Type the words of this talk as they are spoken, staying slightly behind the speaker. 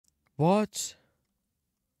What?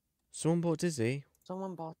 Someone bought Dizzy?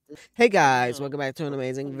 Someone bought this. Hey guys, Yeah, welcome back to an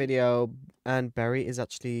amazing video. And Barry is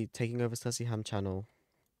actually taking over Sussy Ham channel.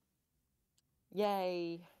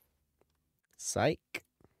 Yay! Psych.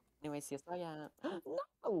 Anyways, yes I am.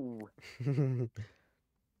 No!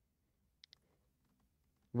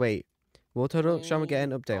 Wait, will Total Drama get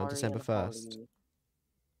Me, an update on Ari, December and 1st? Holly.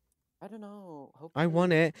 I don't know. I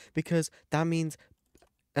want Hopefully. it because that means,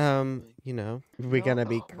 Hopefully. you know, we're No, gonna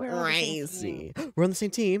be we're on the same team. crazy. We're on the same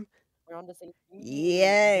team? We're on the same team.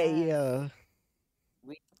 Yes. Yay!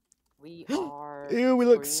 We are Ew, we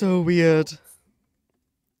look so screaming weird. goats.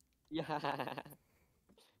 Yeah.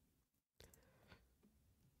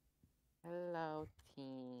 Hello,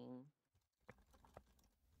 team.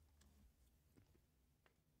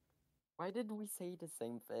 Why did we say the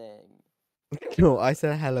same thing? No, I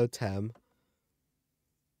said hello, Tem.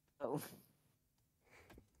 Oh.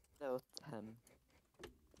 Hello, Tim.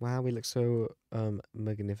 Wow, we look so,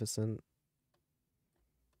 magnificent.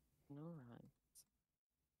 No, right.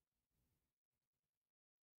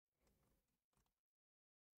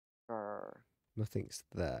 Brr. Nothing's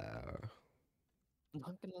there.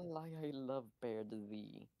 Not gonna lie, I love Bear the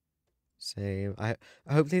V. Same.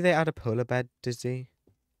 Hopefully they add a polar bear, Dizzy.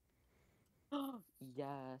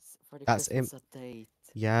 Yes, for the That's in. Christmas update.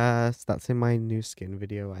 Yes, that's in my new skin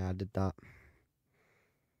video. I added that.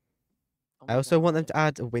 Oh I my also want them god. to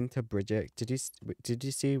add a Winter Bridget. Did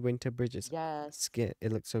you see Winter Bridget's Yes, skin?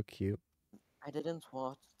 It looks so cute. I didn't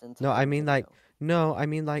watch the No, I entire mean like video. no, I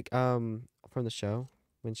mean like from the show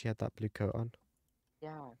when she had that blue coat on.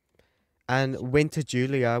 Yeah, And sure. Winter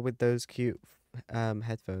Julia with those cute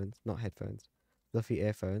headphones, not headphones, fluffy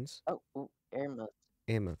earphones, Oh, ooh, Irma.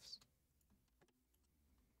 earmuffs.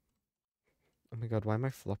 Oh my god, why am I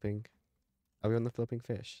flopping? Are we on the flopping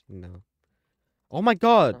fish? No. Oh my No,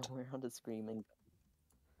 god! we're on the screaming.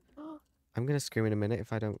 I'm gonna scream in a minute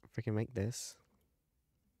if I don't freaking make this.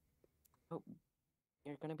 Oh,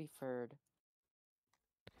 you're gonna be third.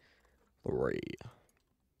 3.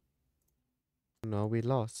 No, we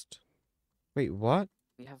lost. Wait, what?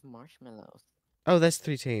 We have marshmallows. Oh, there's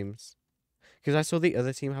 3 teams. Because I saw the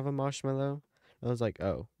other team have a marshmallow. I was like,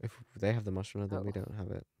 oh, if they have the marshmallow, then we Oh, don't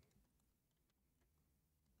have it.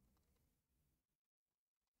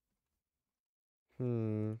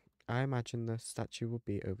 I imagine the statue will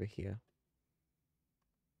be over here.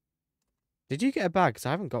 Did you get a bag? Because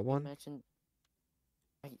I haven't got one. imagine.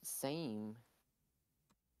 Same.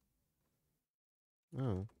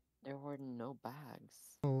 Oh. There were no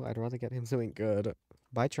bags. Oh, I'd rather get him something good.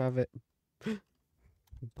 Bye, Travis.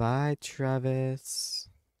 Bye, Travis.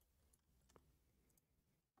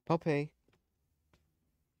 Poppy.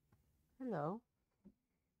 Hello.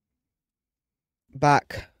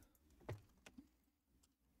 Back.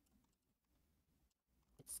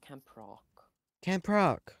 It's Camp Rock. Camp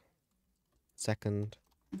Rock. Second.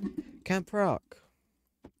 Camp Rock.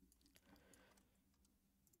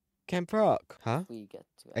 Camp Rock. Huh? If we get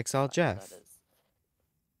to Exile Jeff. that is.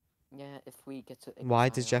 Yeah, if we get to exile. Why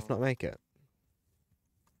did Jeff not make it?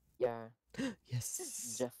 Yeah.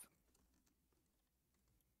 Yes. Jeff.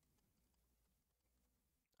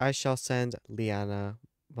 I shall send Liana.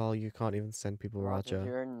 Well, you can't even send people Raja.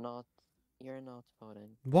 You're not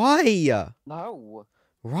voting. Why? No.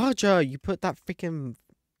 Raja, you put that freaking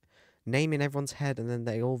name in everyone's head and then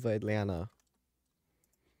they all voted Liana.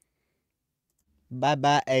 Bye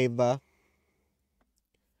bye, Ava.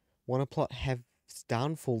 Wanna plot Hev's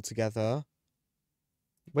downfall together?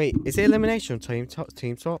 Wait, is it elimination or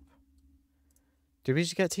team swap? Did we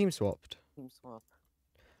just get team swapped? Team swap.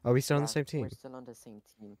 Are we still on the same team? We're still on the same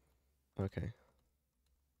team. Okay.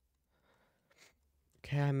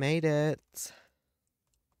 Okay, I made it.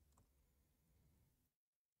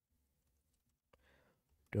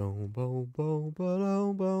 Boom, boom, boom,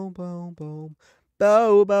 boom, boom, boom, boom, boom,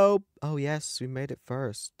 boom. Oh yes, we made it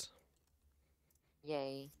first.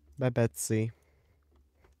 Yay. Bye, Betsy.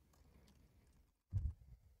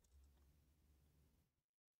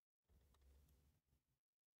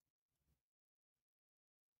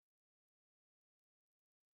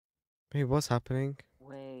 Hey, what's happening?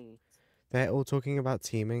 Wait. They're all talking about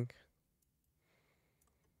teaming.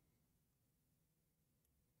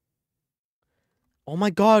 Oh my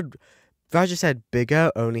god! Raja said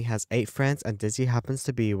Bigger only has 8 friends and Dizzy happens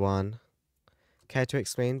to be one. Care to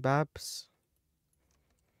explain, Babs?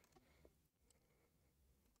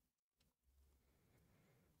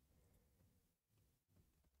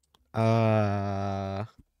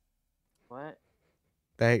 What?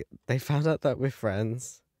 They found out that we're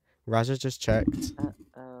friends. Raja just checked.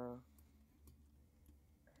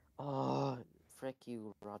 Oh, frick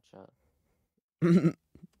you, Raja.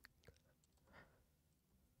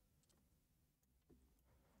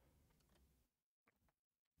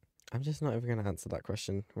 I'm just not even gonna answer that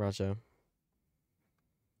question, Raja.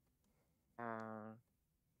 Uh,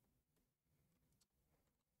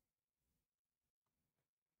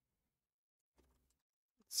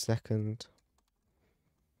 Second.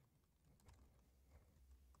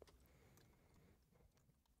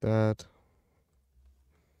 Third.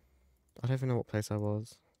 I don't even know what place I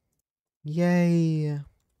was. Yay!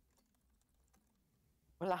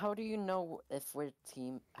 well, how do you know if we're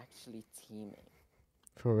actually teaming?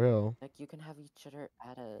 For real. Like, you can have each other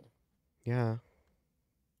added. Yeah.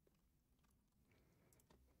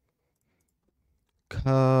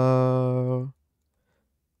 Co.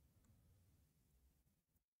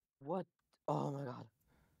 What? Oh my god.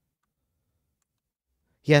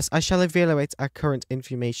 Yes, I shall evaluate our current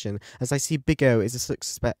information as I see Big O is a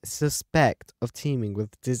suspect of teaming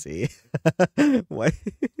with Dizzy. Why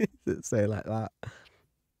does it say like that?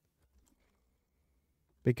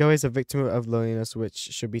 Big O is a victim of loneliness which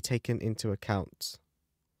should be taken into account.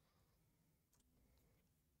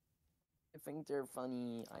 I think they're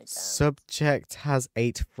funny. I can't. Subject has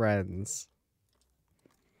 8 friends.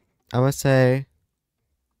 I must say,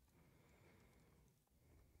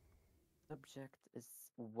 Subject is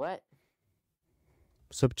what?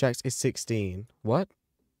 subject is 16. What?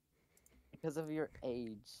 Because of your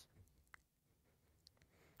age.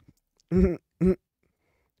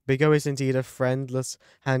 Big O is indeed a friendless,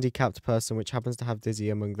 handicapped person which happens to have Dizzy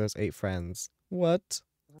among those 8 friends. What?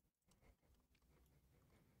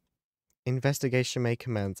 Investigation may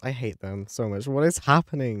commence. I hate them so much. What is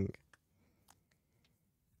happening?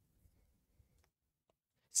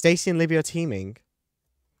 Stacy and Libby are teaming.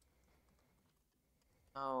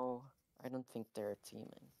 No, I don't think they're teaming.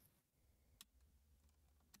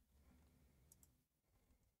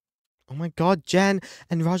 Oh my god, Jen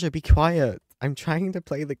and Roger, be quiet. I'm trying to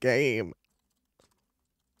play the game.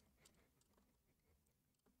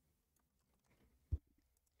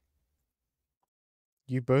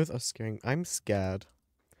 You both are scaring. I'm scared.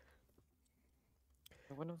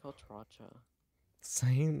 I want to vote Raja.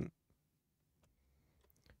 Same.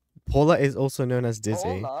 Paula is also known as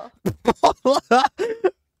Dizzy. Paula? Paula?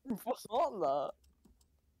 Paula?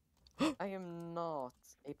 I am not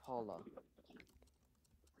a Paula.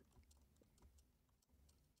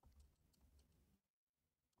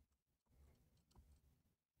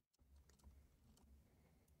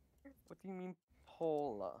 What do you mean,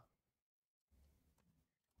 Paula?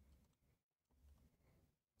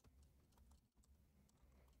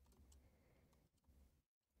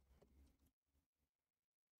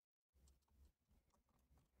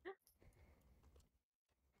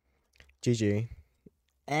 GG.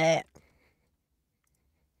 Eh.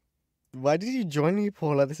 Why did you join me,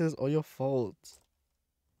 Paula? This is all your fault.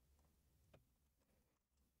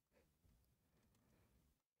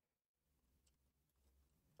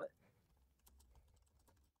 What?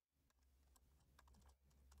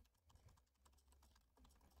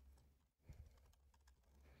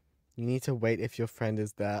 You need to wait if your friend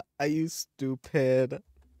is there. Are you stupid?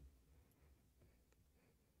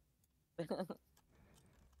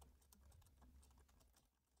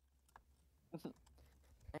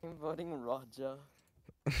 I'm voting Raja.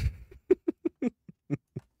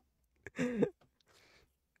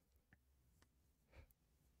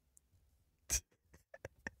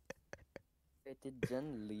 Wait, did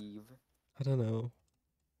Jen leave? I don't know.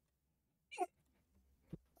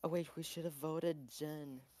 Oh wait, we should have voted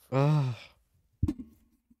Jen. Ugh.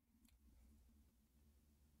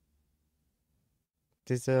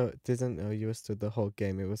 Didn't know you stood the whole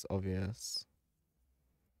game. It was obvious.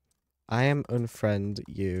 I am unfriend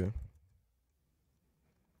you.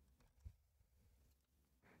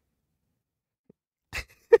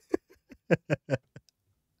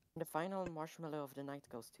 The final marshmallow of the night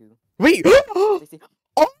goes to Wait! Stacy.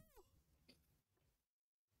 Oh!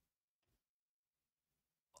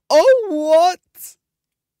 Oh, What?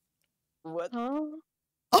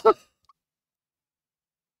 Huh?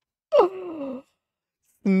 what?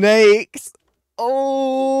 Snakes! I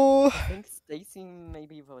Oh! think Stacy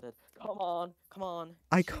maybe voted. Come on, come on.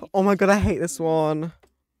 Oh my god, I hate cheat, this please. one.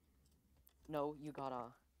 No, you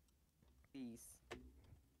gotta. Please.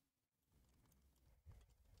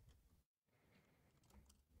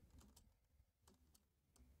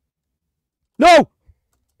 No!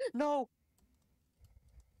 No!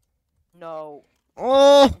 No.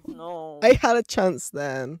 Oh! No. I had a chance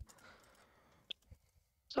then.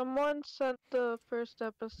 Someone sent the first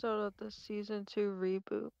episode of the season 2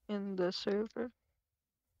 reboot in the server.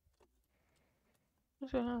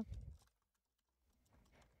 What's going on?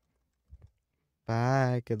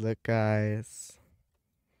 Bye. Good luck, guys.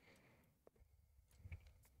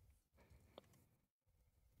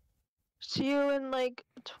 See you in like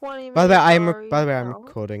 20 minutes. By the way, Ari, by the way, I'm no.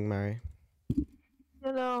 recording, Mary.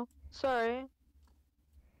 Sorry.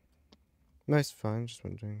 No, it's fine. Just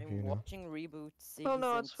wondering if I'm you know. watching Reboot Oh Season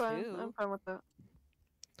no, it's fine. 2. I'm fine with that.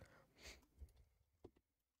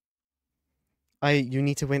 You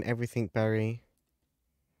need to win everything, Barry.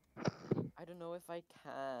 I don't know if I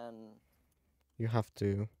can. You have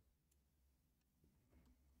to.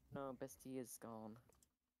 No, Bestie is gone.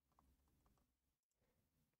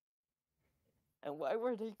 And why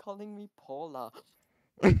were they calling me Paula?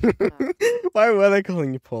 Why were they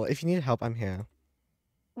calling you Paul? If you need help, I'm here.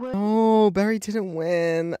 What? Oh, Barry didn't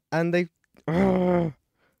win, and they. Oh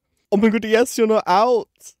my god! Yes, you're not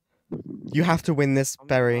out. You have to win this, Oh my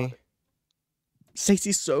Barry. God.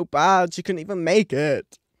 Stacey's so bad; she couldn't even make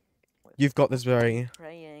it. You've got this, Barry.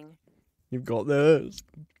 Praying. You've got this.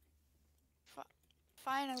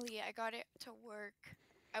 Finally, I got it to work.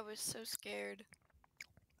 I was so scared.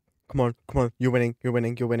 Come on, come on! You're winning! You're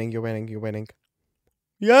winning! You're winning! You're winning! You're winning!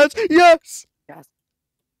 Yes! Yes! Yes.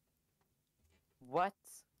 What?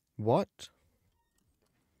 What?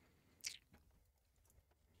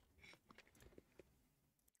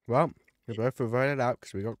 Well, we both were voted out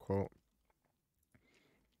because we got caught.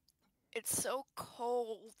 It's so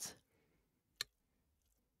cold.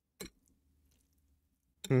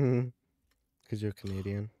 Because you're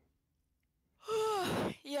Canadian.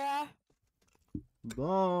 Yeah.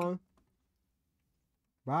 Bye.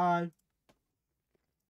 Bye.